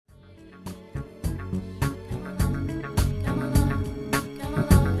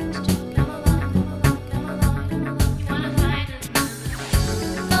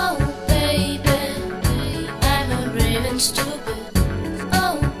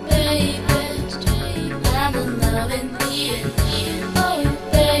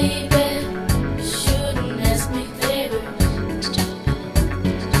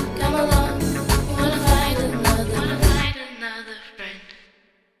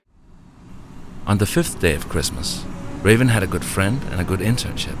On the 5th day of Christmas, Raven had a good friend and a good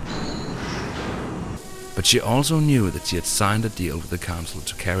internship. But she also knew that she had signed a deal with the council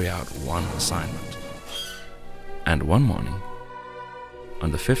to carry out one assignment. And one morning,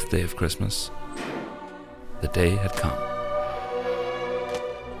 on the 5th day of Christmas, the day had come.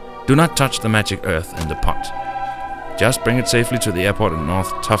 Do not touch the magic earth in the pot. Just bring it safely to the airport in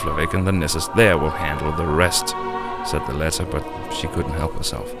North Tuflavik and the Nisses there will handle the rest, said the letter, but she couldn't help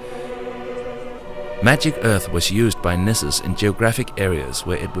herself. Magic earth was used by Nisses in geographic areas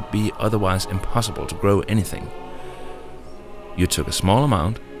where it would be otherwise impossible to grow anything. You took a small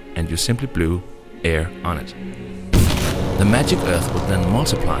amount and you simply blew air on it. The magic earth would then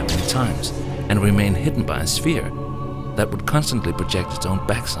multiply many times and remain hidden by a sphere that would constantly project its own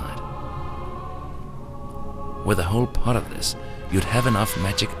backside. With a whole pot of this, you'd have enough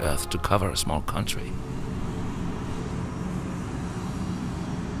magic earth to cover a small country.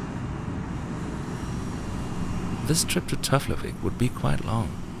 This trip to Tuflavik would be quite long,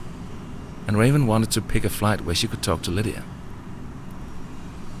 and Raven wanted to pick a flight where she could talk to Lydia.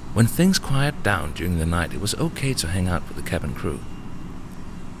 When things quieted down during the night, it was okay to hang out with the cabin crew.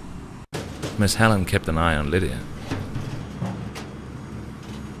 Miss Hallen kept an eye on Lydia.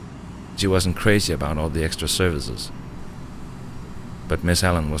 She wasn't crazy about all the extra services, but Miss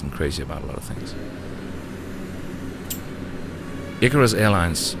Hallen wasn't crazy about a lot of things. Icarus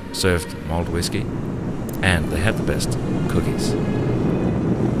Airlines served malt whiskey, and they had the best cookies.